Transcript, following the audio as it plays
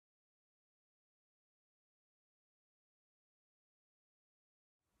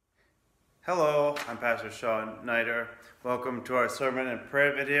Hello, I'm Pastor Sean Nider. Welcome to our sermon and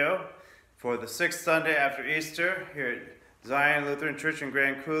prayer video for the 6th Sunday after Easter here at Zion Lutheran Church in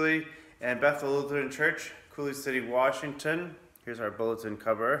Grand Coulee and Bethel Lutheran Church, Coulee City, Washington. Here's our bulletin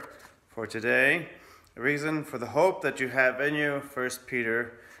cover for today. The reason for the hope that you have in you, 1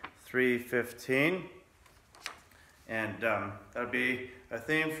 Peter 3:15. And that'll be a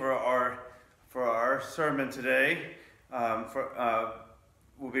theme for our sermon today.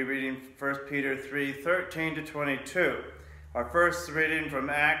 We'll be reading 1 Peter 3:13 to 22. Our first reading from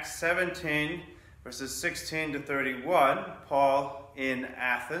Acts 17, verses 16 to 31, Paul in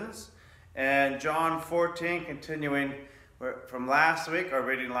Athens. And John 14, continuing from last week, our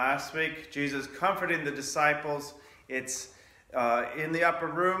reading last week, Jesus comforting the disciples. It's in the upper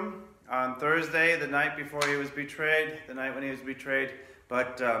room on Thursday, the night before he was betrayed, the night when he was betrayed.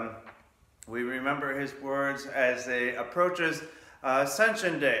 But we remember his words as they approaches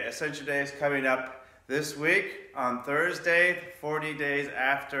Ascension Day. Ascension Day is coming up this week on Thursday, 40 days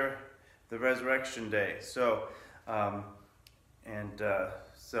after the Resurrection Day. So, we'll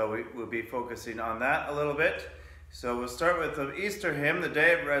be focusing on that a little bit. So we'll start with the Easter hymn, the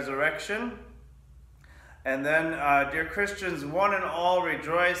Day of Resurrection. And then, dear Christians, one and all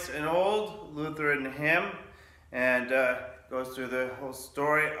rejoice, an old Lutheran hymn, and goes through the whole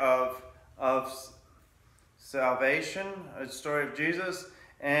story of salvation, a story of Jesus,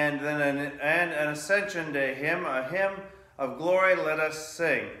 and then an Ascension Day hymn, a hymn of glory, let us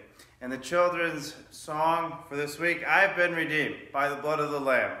sing. And the children's song for this week, I've been redeemed by the blood of the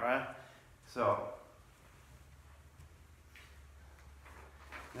Lamb, right? So,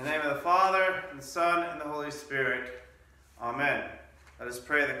 in the name of the Father, and the Son, and the Holy Spirit, Amen. Let us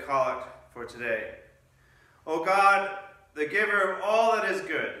pray the collect for today. O God, the giver of all that is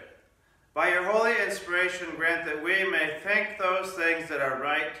good, by your holy inspiration, grant that we may think those things that are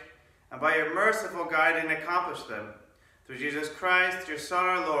right, and by your merciful guiding accomplish them. Through Jesus Christ, your Son,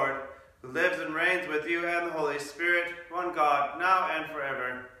 our Lord, who lives and reigns with you and the Holy Spirit, one God, now and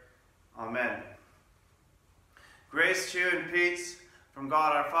forever. Amen. Grace to you and peace from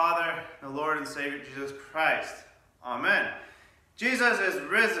God our Father, the Lord and Savior Jesus Christ. Amen. Jesus is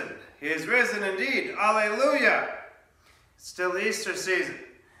risen. He is risen indeed. Alleluia. It's still Easter season.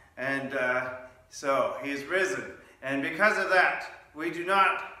 And so he's risen. And because of that, we do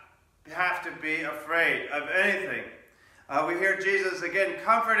not have to be afraid of anything. We hear Jesus again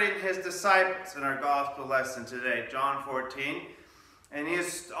comforting his disciples in our gospel lesson today, John 14. And he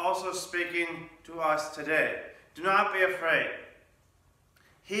is also speaking to us today. Do not be afraid.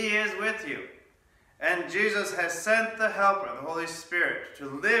 He is with you. And Jesus has sent the Helper, the Holy Spirit, to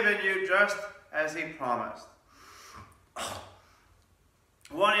live in you just as he promised.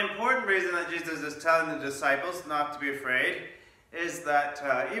 One important reason that Jesus is telling the disciples not to be afraid is that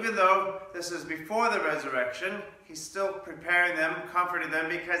even though this is before the resurrection, he's still preparing them, comforting them,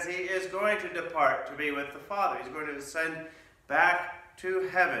 because he is going to depart to be with the Father. He's going to ascend back to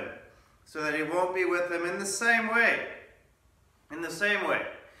heaven so that he won't be with them in the same way. In the same way.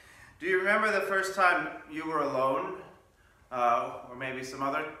 Do you remember the first time you were alone? Or maybe some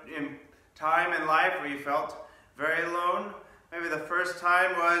other time in life where you felt very alone? Maybe the first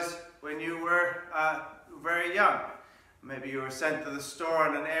time was when you were very young. Maybe you were sent to the store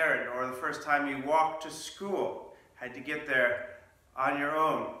on an errand, or the first time you walked to school, had to get there on your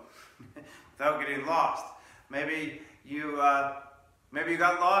own without getting lost. Maybe you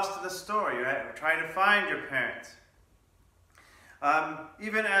got lost in the store. You were trying to find your parents.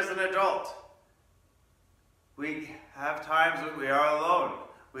 Even as an adult, we have times when we are alone.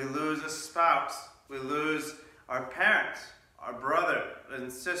 We lose a spouse. We lose our parents, our brother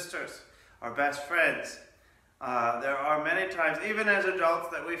and sisters, our best friends. There are many times, even as adults,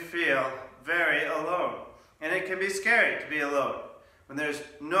 that we feel very alone. And it can be scary to be alone when there's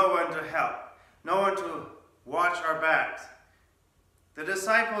no one to help, no one to watch our backs. The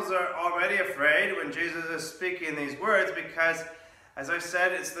disciples are already afraid when Jesus is speaking these words because, as I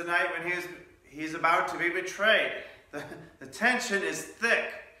said, it's the night when he's about to be betrayed. The tension is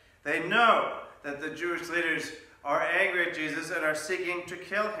thick. They know that the Jewish leaders are angry at Jesus and are seeking to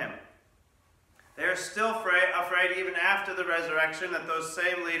kill him. They are still afraid even after the resurrection that those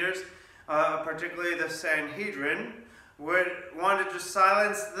same leaders, particularly the Sanhedrin, wanted to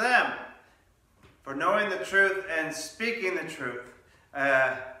silence them for knowing the truth and speaking the truth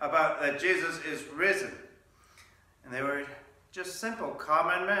about that Jesus is risen. And they were just simple,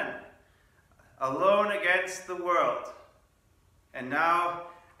 common men, alone against the world. And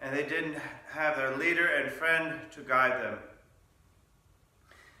they didn't have their leader and friend to guide them.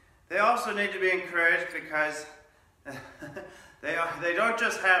 They also need to be encouraged because They don't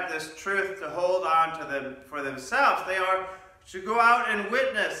just have this truth to hold on to them for themselves. They are to go out and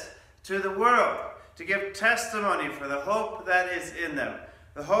witness to the world, to give testimony for the hope that is in them,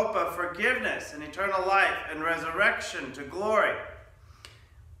 the hope of forgiveness and eternal life and resurrection to glory.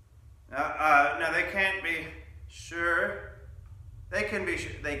 Now they can't be sure. They can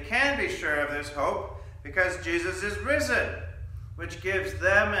be sure of this hope because Jesus is risen, which gives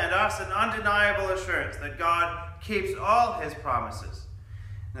them and us an undeniable assurance that God keeps all his promises.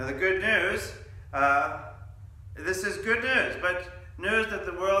 Now the good news, this is good news, but news that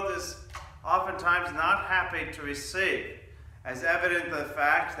the world is oftentimes not happy to receive, as evident by the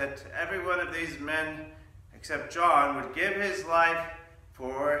fact that every one of these men, except John, would give his life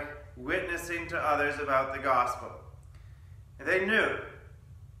for witnessing to others about the gospel. And they knew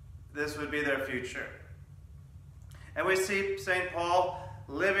this would be their future. And we see St. Paul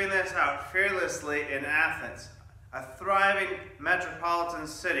living this out fearlessly in Athens, a thriving metropolitan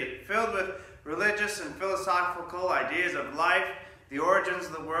city filled with religious and philosophical ideas of life, the origins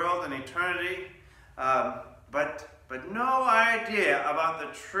of the world and eternity, but no idea about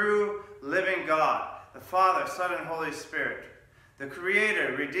the true living God, the Father, Son, and Holy Spirit, the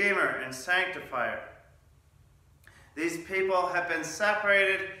Creator, Redeemer, and Sanctifier. These people have been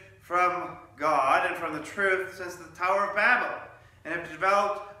separated from God and from the truth since the Tower of Babel, and have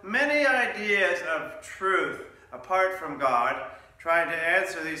developed many ideas of truth apart from God, trying to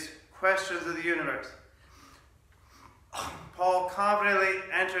answer these questions of the universe. Paul confidently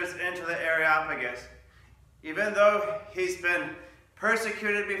enters into the Areopagus. Even though he's been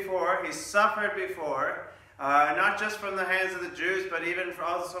persecuted before, he's suffered before, not just from the hands of the Jews, but even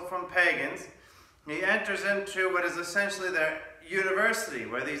also from pagans, he enters into what is essentially their university,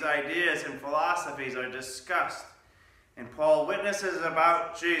 where these ideas and philosophies are discussed. And Paul witnesses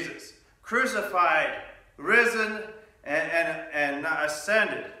about Jesus, crucified, risen, and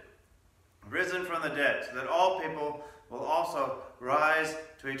ascended, risen from the dead, so that all people will also rise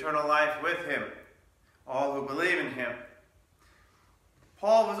to eternal life with him, all who believe in him.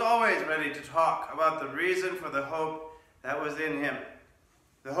 Paul was always ready to talk about the reason for the hope that was in him,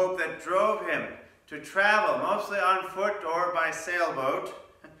 the hope that drove him to travel, mostly on foot or by sailboat,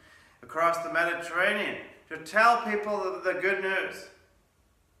 across the Mediterranean, to tell people the good news.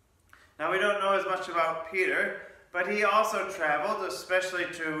 Now, we don't know as much about Peter, but he also traveled, especially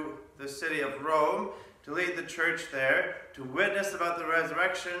to the city of Rome, to lead the church there, to witness about the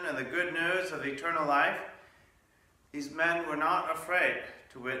resurrection and the good news of eternal life. These men were not afraid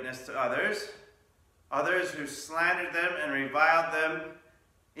to witness to others who slandered them and reviled them,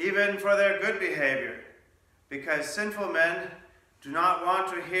 even for their good behavior, because sinful men do not want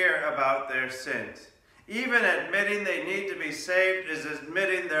to hear about their sins. Even admitting they need to be saved is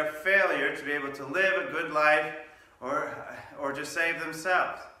admitting their failure to be able to live a good life or to save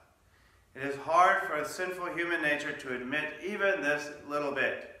themselves. It is hard for a sinful human nature to admit even this little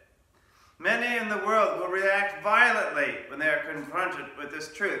bit. Many in the world will react violently when they are confronted with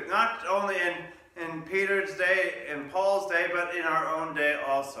this truth, not only in Peter's day, in Paul's day, but in our own day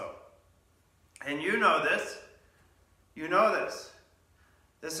also. And you know this. You know this.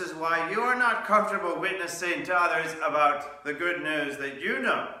 This is why you are not comfortable witnessing to others about the good news that you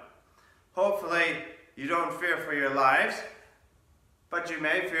know. Hopefully, you don't fear for your lives, but you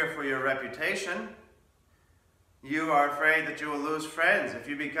may fear for your reputation. You are afraid that you will lose friends if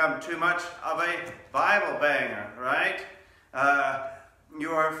you become too much of a Bible banger, right?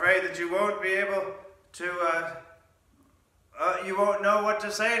 You are afraid that you won't be able to, you won't know what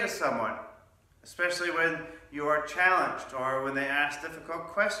to say to someone, especially when you are challenged or when they ask difficult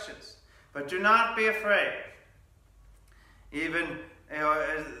questions. But do not be afraid. Even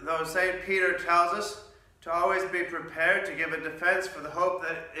though St. Peter tells us to always be prepared to give a defense for the hope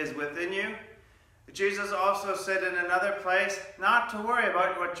that is within you, Jesus also said in another place not to worry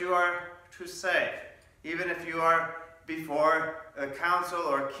about what you are to say, even if you are before a council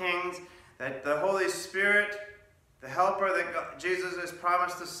or kings, that the Holy Spirit, the helper that Jesus has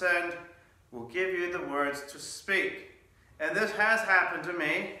promised to send, will give you the words to speak. And this has happened to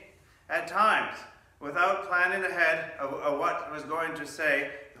me at times. Without planning ahead of what I was going to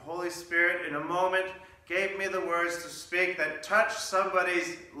say, the Holy Spirit in a moment gave me the words to speak that touched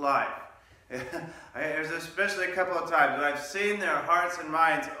somebody's life. There's especially a couple of times when I've seen their hearts and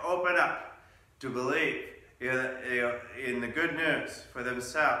minds open up to believe in the good news for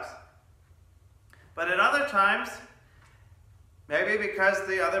themselves. But at other times, maybe because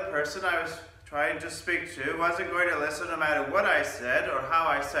the other person I was trying to speak to wasn't going to listen no matter what I said or how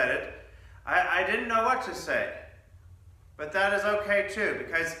I said it, I didn't know what to say. But that is okay too,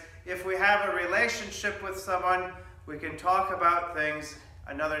 because if we have a relationship with someone, we can talk about things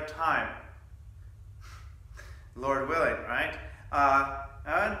another time. Lord willing, right?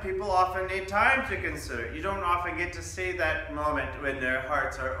 And people often need time to consider. You don't often get to see that moment when their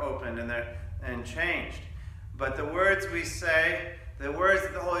hearts are opened and changed. But the words we say, the words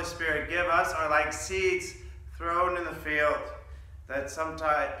that the Holy Spirit give us are like seeds thrown in the field that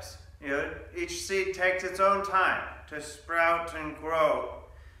sometimes, each seed takes its own time to sprout and grow.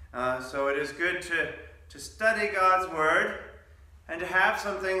 So it is good to study God's Word and to have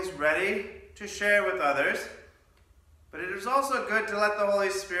some things ready to share with others. But it is also good to let the Holy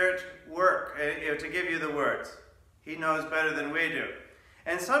Spirit work, to give you the words. He knows better than we do.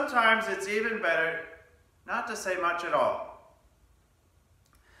 And sometimes it's even better not to say much at all.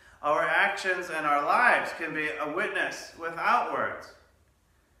 Our actions and our lives can be a witness without words.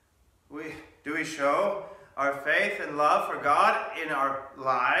 Do we show our faith and love for God in our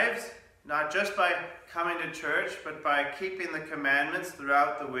lives, not just by coming to church, but by keeping the commandments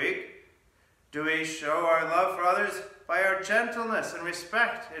throughout the week? Do we show our love for others by our gentleness and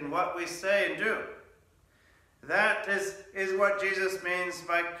respect in what we say and do? That is what Jesus means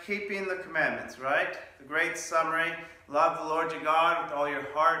by keeping the commandments, right? The great summary: love the Lord your God with all your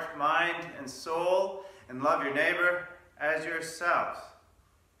heart, mind, and soul, and love your neighbor as yourselves.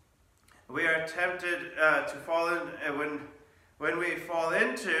 We are tempted to fall in, when we fall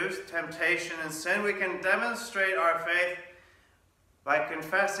into temptation and sin, we can demonstrate our faith by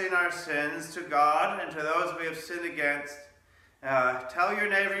confessing our sins to God and to those we have sinned against. Tell your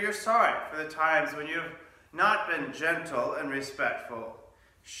neighbor you're sorry for the times when you've not been gentle and respectful.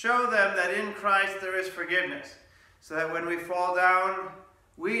 Show them that in Christ there is forgiveness, so that when we fall down,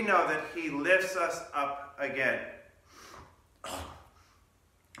 we know that He lifts us up again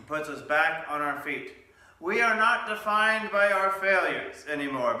and puts us back on our feet. We are not defined by our failures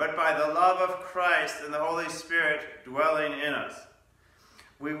anymore, but by the love of Christ and the Holy Spirit dwelling in us.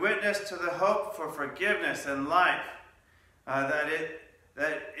 We witness to the hope for forgiveness and life, when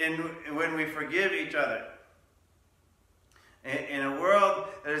we forgive each other. In a world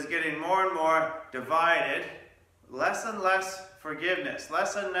that is getting more and more divided, less and less forgiveness,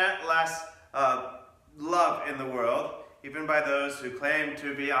 less and less love in the world, even by those who claim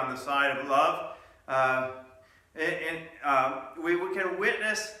to be on the side of love. We can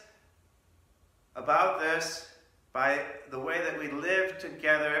witness about this by the way that we live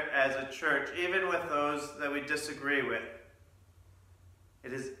together as a church, even with those that we disagree with.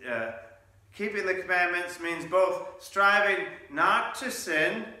 It is keeping the commandments means both striving not to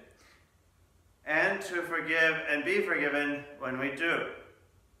sin and to forgive and be forgiven when we do.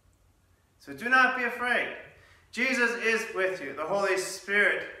 So do not be afraid. Jesus is with you. The Holy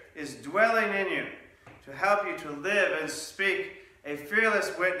Spirit is dwelling in you to help you to live and speak a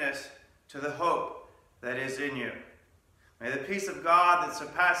fearless witness to the hope that is in you. May the peace of God that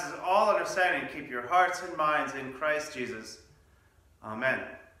surpasses all understanding keep your hearts and minds in Christ Jesus. Amen.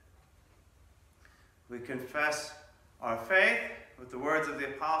 We confess our faith with the words of the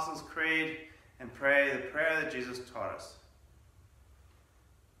Apostles' Creed and pray the prayer that Jesus taught us.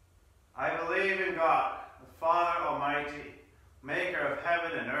 I believe in God, the Father Almighty, maker of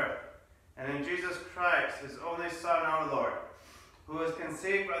heaven and earth, and in Jesus Christ, His only Son, our Lord, who was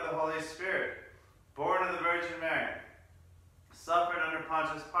conceived by the Holy Spirit, born of the Virgin Mary, suffered under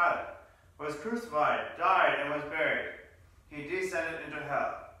Pontius Pilate, was crucified, died, and was buried. He descended into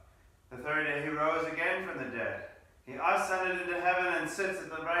hell. The third day He rose again from the dead. He ascended into heaven and sits at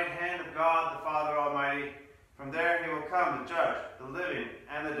the right hand of God, the Father Almighty. From there He will come to judge the living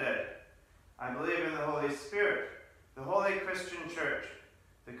and the dead. I believe in the Holy Spirit, the holy Christian Church,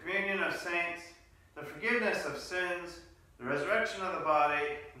 the communion of saints, the forgiveness of sins, the resurrection of the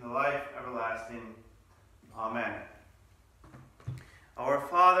body, and the life everlasting. Amen. Our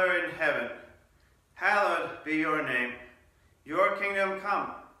Father in heaven, hallowed be your name. Your kingdom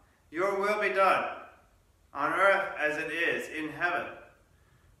come. Your will be done, on earth as it is in heaven.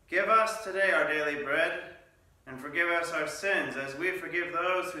 Give us today our daily bread, and forgive us our sins as we forgive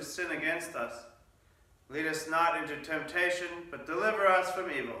those who sin against us. Lead us not into temptation, but deliver us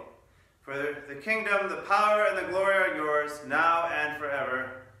from evil. For the kingdom, the power, and the glory are yours, now and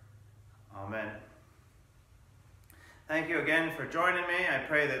forever. Amen. Thank you again for joining me. I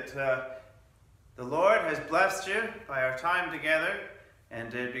pray that the Lord has blessed you by our time together,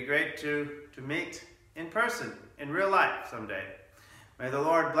 and it'd be great to meet in person, in real life someday. May the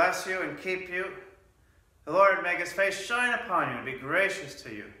Lord bless you and keep you. The Lord make His face shine upon you and be gracious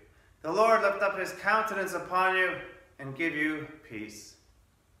to you. The Lord lift up His countenance upon you and give you peace.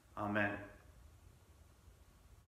 Amen.